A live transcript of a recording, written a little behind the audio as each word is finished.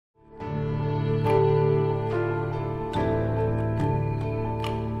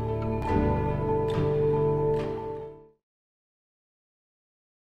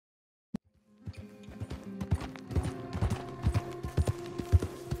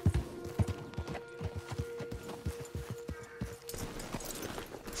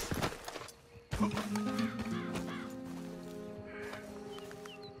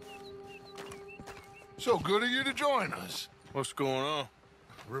So good of you to join us. What's going on?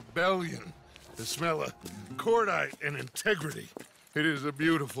 Rebellion. The smell of cordite and integrity. It is a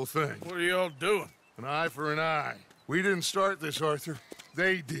beautiful thing. What are y'all doing? An eye for an eye. We didn't start this, Arthur.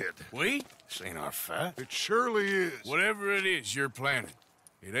 They did. We? This ain't our fight. It surely is. Whatever it is you're planning,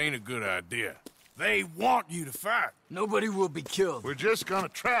 it ain't a good idea. They want you to fight. Nobody will be killed. We're just gonna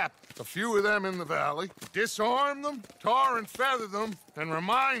trap a few of them in the valley, disarm them, tar and feather them, and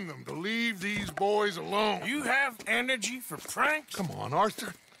remind them to leave these boys alone. You have energy for pranks? Come on,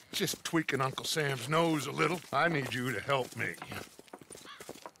 Arthur. Just tweaking Uncle Sam's nose a little. I need you to help me.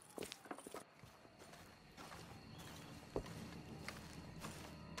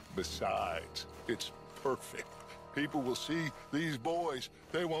 Besides, it's perfect. People will see these boys.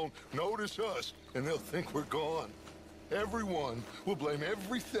 They won't notice us, and they'll think we're gone. Everyone will blame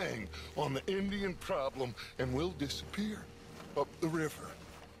everything on the Indian problem, and we'll disappear up the river.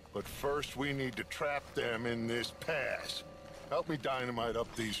 But first, we need to trap them in this pass. Help me dynamite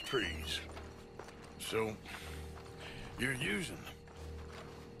up these trees. So, you're using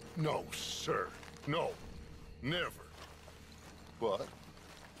them? No, sir. No. Never. But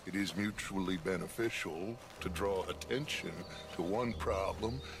it is mutually beneficial to draw attention to one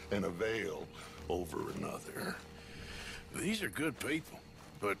problem and avail over another. These are good people,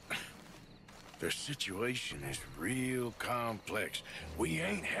 but their situation is real complex. We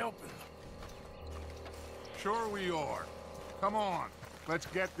ain't helping them. Sure we are. Come on, let's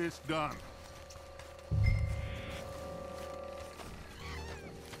get this done.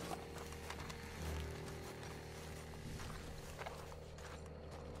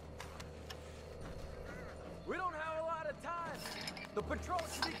 We don't have a lot of time. The patrol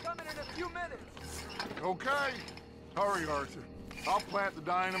should be coming in a few minutes. Okay. Hurry, Arthur. I'll plant the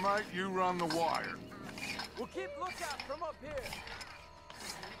dynamite, you run the wire. We'll keep lookout from up here.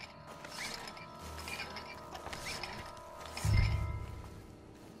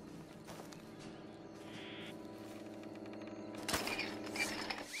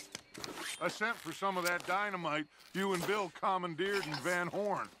 I sent for some of that dynamite you and Bill commandeered in Van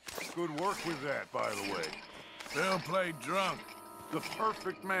Horn. Good work with that, by the way. They'll play drunk. The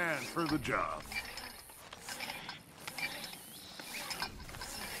perfect man for the job.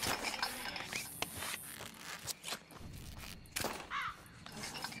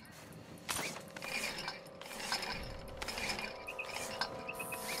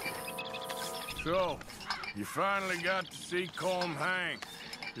 So, you finally got to see Colm hang.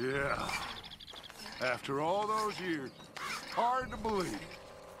 Yeah. After all those years, hard to believe.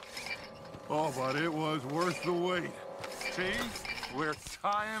 Oh, but it was worth the wait. See? We're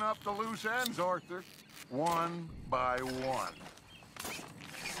tying up the loose ends, Arthur. One by one.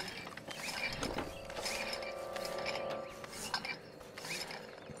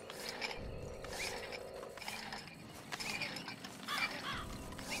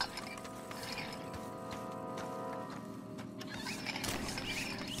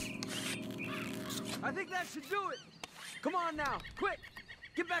 I think that should do it. Come on now, quick.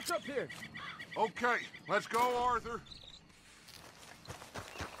 Get back up here. Okay, let's go, Arthur.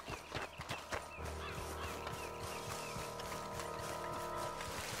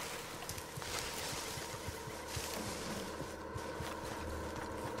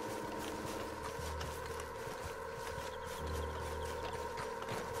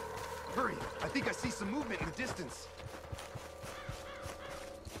 Hurry! I think I see some movement in the distance.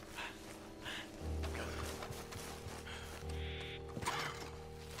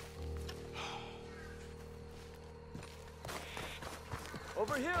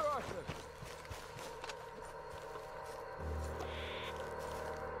 Over here, Arthur.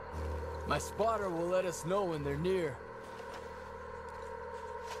 My spotter will let us know when they're near.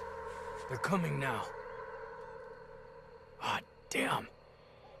 They're coming now. Ah, damn.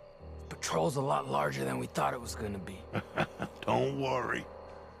 The patrol's a lot larger than we thought it was gonna be. Don't worry.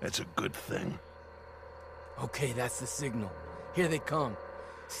 That's a good thing. Okay, that's the signal. Here they come.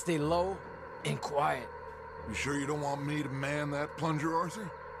 Stay low and quiet. You sure you don't want me to man that plunger, Arthur?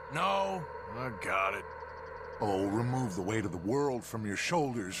 No, I got it. Oh, remove the weight of the world from your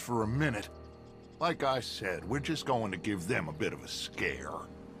shoulders for a minute. Like I said, we're just going to give them a bit of a scare.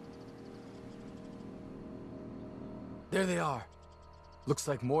 There they are. Looks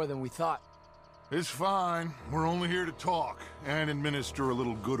like more than we thought. It's fine. We're only here to talk and administer a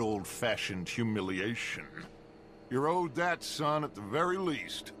little good old-fashioned humiliation. You're owed that, son, at the very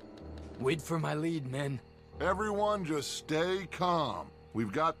least. Wait for my lead, men. Everyone just stay calm.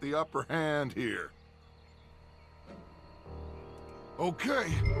 We've got the upper hand here. Okay,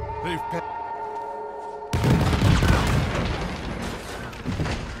 they've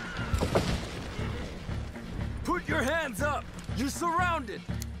hands up! You're surrounded!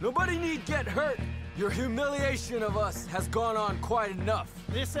 Nobody need get hurt! Your humiliation of us has gone on quite enough.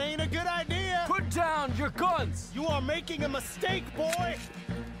 This ain't a good idea! Put down your guns! You are making a mistake, boy!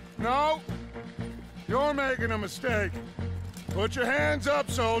 No, you're making a mistake. Put your hands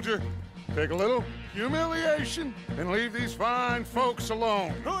up, soldier. Take a little humiliation and leave these fine folks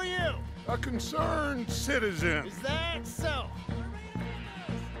alone. Who are you? A concerned citizen. Is that so?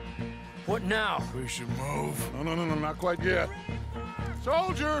 What now? We should move. No, not quite yet.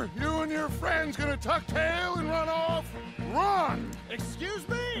 Soldier, you and your friend's gonna tuck tail and run off? Run! Excuse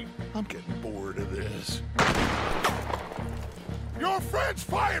me? I'm getting bored of this. Your friend's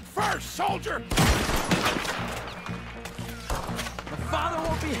fired first, soldier! My father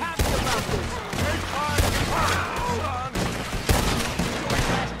won't be happy about this! Take fire first, son!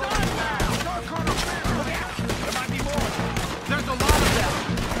 There might be more! There's a lot of them!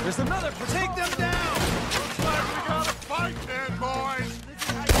 There's another! Take them down! Looks like we gotta fight then, boys!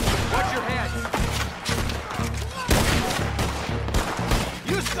 Watch your head!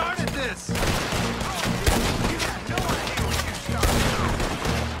 You started this!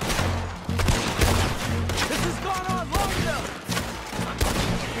 This has gone on long enough!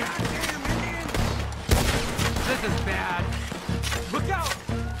 Goddamn Indians! This is bad. Look out!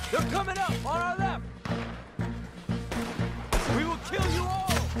 They're coming up on our left! We will kill you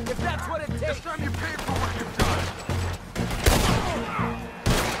all, if that's what it takes! This time you pay for what you've done!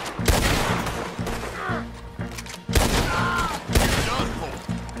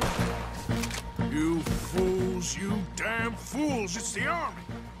 You fools, you damn fools, it's the army.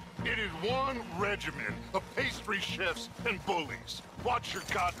 It is one regiment of pastry chefs and bullies. Watch your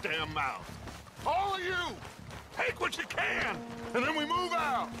goddamn mouth. All of you, take what you can, and then we move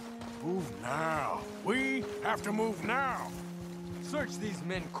out. Move now. We have to move now. Search these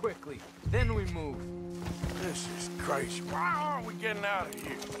men quickly, then we move. This is crazy. Why aren't we getting out of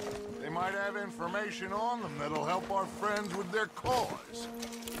here? They might have information on them that'll help our friends with their cause.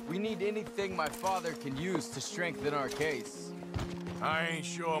 We need anything my father can use to strengthen our case. I ain't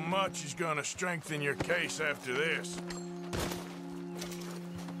sure much is gonna strengthen your case after this.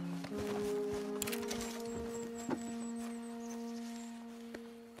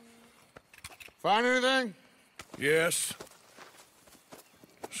 Find anything? Yes.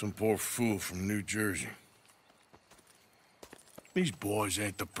 Some poor fool from New Jersey. These boys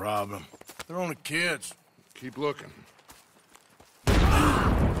ain't the problem. They're only kids. Keep looking.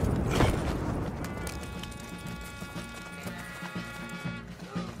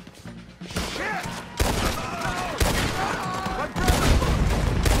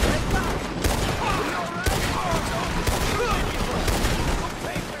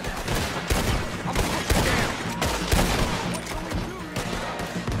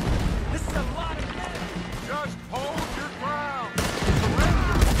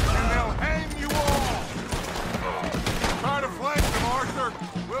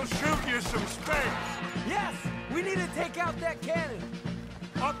 Some space. Yes! We need to take out that cannon!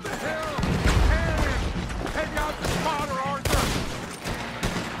 Up the hill! Cannon! Take out the spotter, Arthur!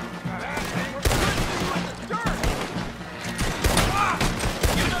 We're pushing you in the dirt! Ah!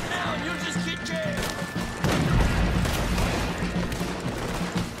 Get up now and you'll just get jammed!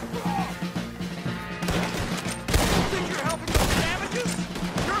 You think you're helping those savages?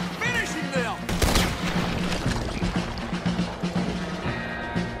 You're finishing them!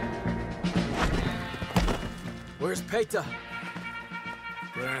 Where's Peta?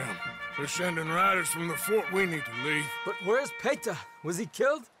 Damn. They're sending riders from the fort. We need to leave. But where's Peta? Was he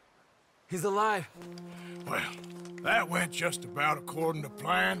killed? He's alive. Well, that went just about according to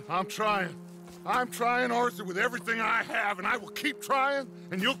plan. I'm trying, Arthur, with everything I have, and I will keep trying,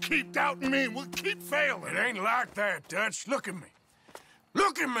 and you'll keep doubting me, and we'll keep failing. It ain't like that, Dutch. Look at me.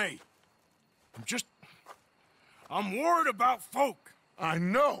 Look at me! I'm worried about folk. I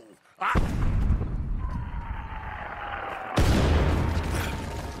know.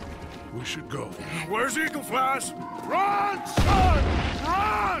 We should go. Where's Eagle Flies? Run, son!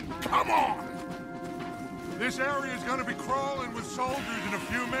 Run! Come on! This area is gonna be crawling with soldiers in a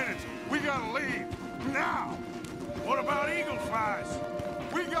few minutes. We gotta leave. Now! What about Eagle Flies?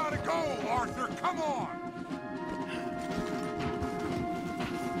 We gotta go, Arthur. Come on!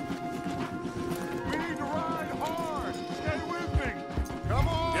 We need to ride hard. Stay with me. Come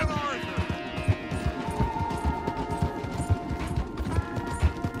on, Yep. Arthur.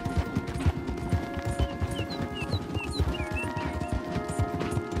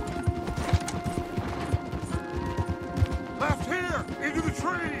 Left here, into the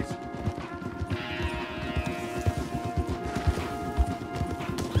trees.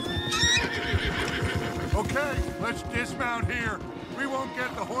 Okay, let's Let's dismount here. We won't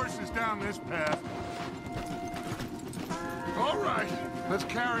get the horses down this path. All right, let's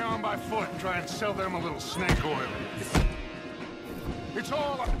carry on by foot and try and sell them a little snake oil. It's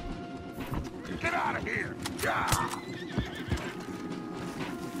all... Get out of here! Yeah!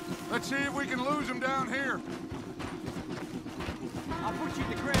 Let's see if we can lose them down here. I'll put you in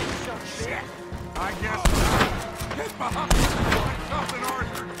the ground, you son of a bitch. Shit! I guess not. Get behind me! Find something,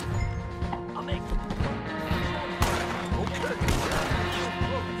 Arthur! I'll make Okay.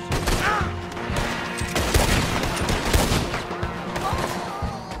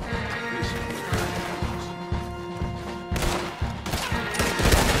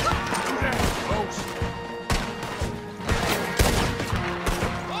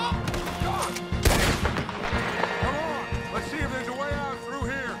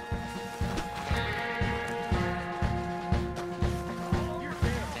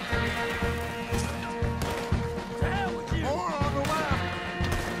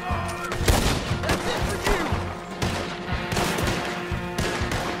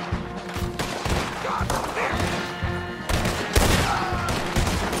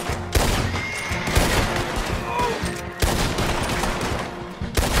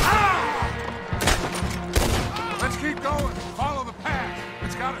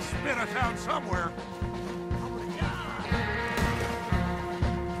 Somewhere.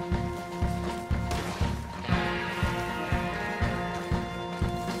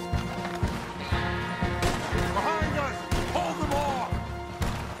 Behind us! Hold them off!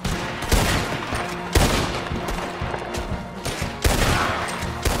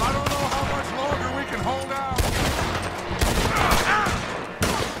 I don't know how much longer we can hold out.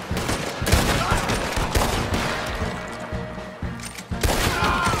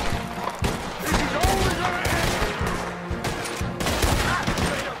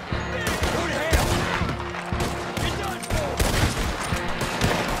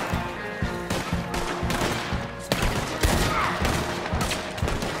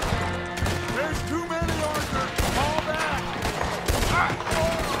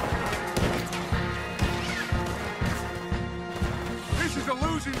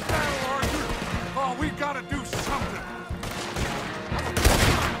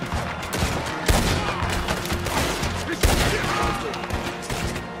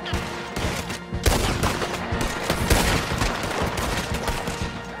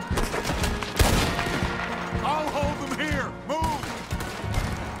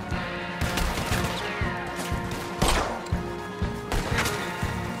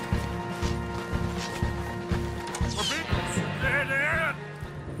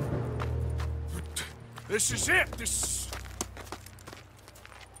 This is it. This...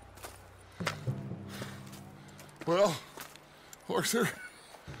 Well, Arthur...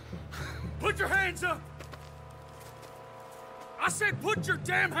 Put your hands up! I said put your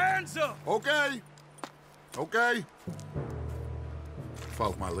damn hands up! Okay. Okay.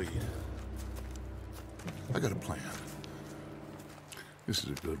 Follow my lead. I got a plan. This is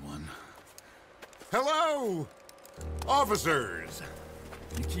a good one. Hello, officers!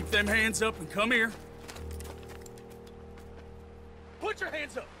 You keep them hands up and come here. Put your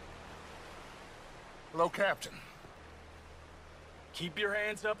hands up! Hello, Captain. Keep your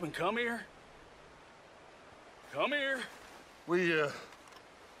hands up and come here. Come here.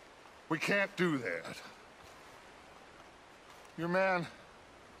 We can't do that. Your man...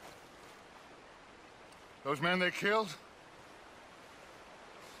 Those men they killed?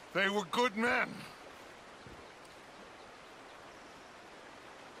 They were good men.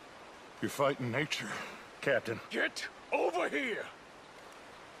 You're fighting nature, Captain. Get over here!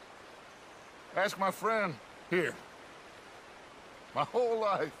 Ask my friend here. My whole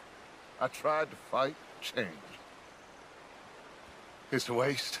life, I tried to fight change. It's a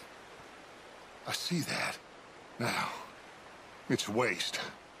waste. I see that now. It's a waste.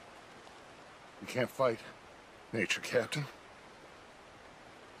 You can't fight nature, Captain.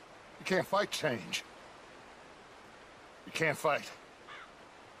 You can't fight change. You can't fight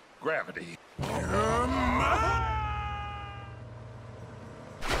gravity.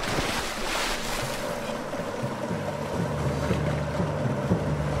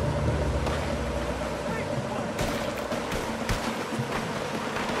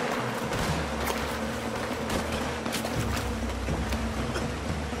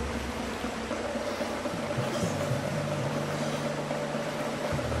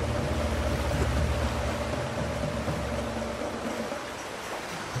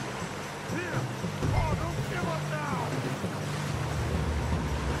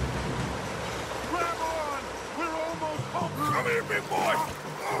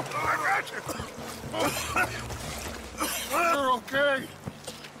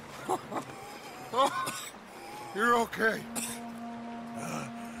 Oh, you're okay.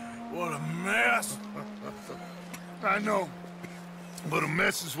 What a mess. I know, but a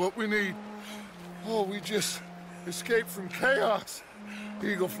mess is what we need. Oh, we just escaped from chaos.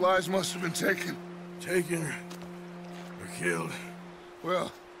 Eagle flies must have been taken. Taken or killed?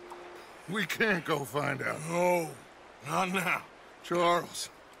 Well, we can't go find out. No, not now. Charles,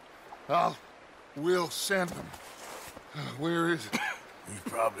 we'll send them. Where is it?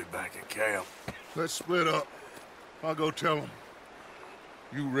 He's probably back at camp. Let's split up. I'll go tell them.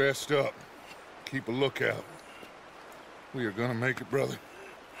 You rest up. Keep a lookout. We are gonna make it, brother.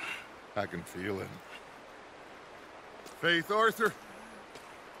 I can feel it. Faith, Arthur.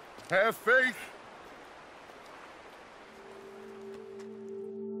 Have faith.